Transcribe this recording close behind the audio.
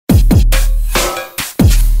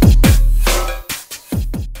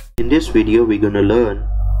this video we're gonna learn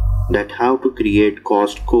that how to create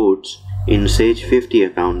cost codes in Sage 50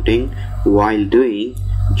 accounting while doing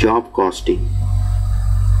job costing.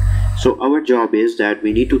 So our job is that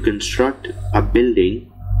we need to construct a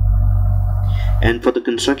building, and for the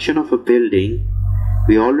construction of a building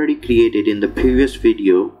we already created in the previous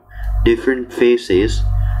video different phases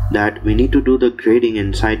that we need to do the grading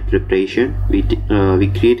and site preparation. We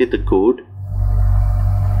created the code.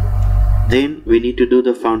 Then we need to do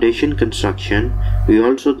the foundation construction. We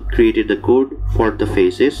also created the code for the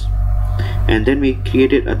phases, and then we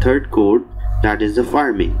created a third code, that is the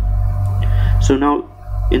farming. So now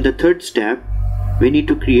in the third step we need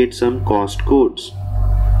to create some cost codes.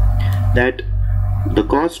 That the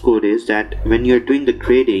cost code is that when you're doing the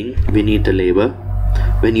grading we need the labor,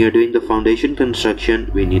 when you're doing the foundation construction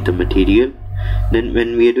we need the material, then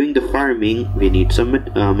when we are doing the farming we need some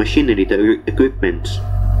machinery, the equipments.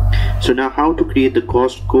 So now how to create the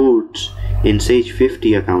cost codes in Sage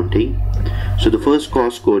 50 accounting. So the first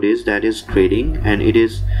cost code is that is grading, and it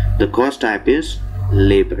is the cost type is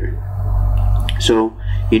labor. So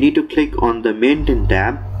you need to click on the maintain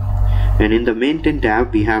tab, and in the maintain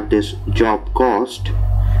tab we have this job cost,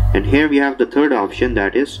 and here we have the third option,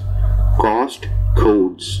 that is cost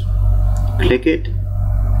codes. Click it.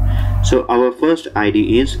 So our first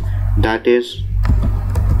ID is that is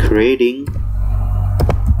grading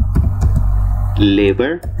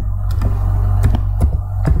labor,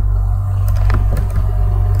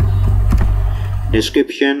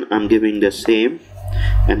 description I'm giving the same,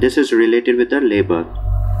 and this is related with the labor,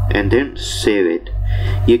 and then save it.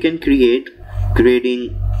 You can create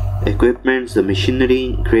grading equipments, the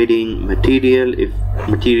machinery, grading material if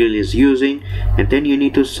material is using, and then you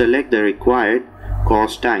need to select the required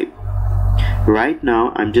cost type. Right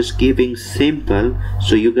now I'm just giving simple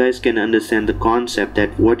so you guys can understand the concept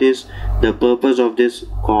that what is the purpose of this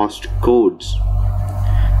cost codes.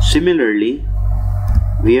 Similarly,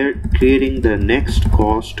 we are creating the next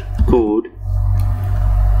cost code,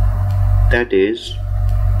 that is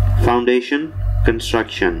foundation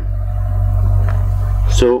construction.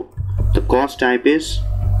 So the cost type is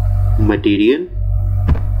material.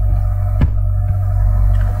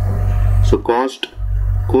 So cost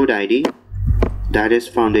code ID, that is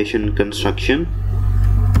foundation construction,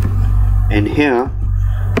 and here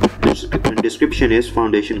the description is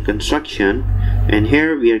foundation construction, and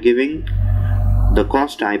here we are giving the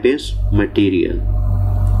cost type is material.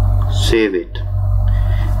 Save it.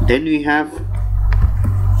 Then we have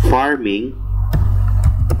farming,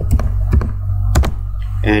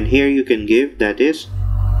 and here you can give that is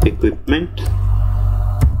equipment,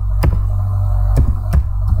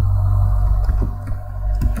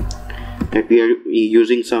 that we are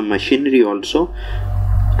using some machinery also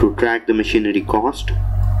to track the machinery cost.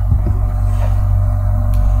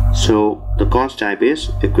 So the cost type is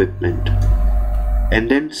equipment, and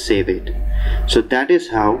then save it. So that is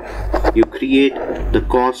how you create the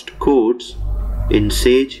cost codes in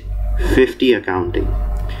Sage 50 accounting.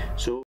 So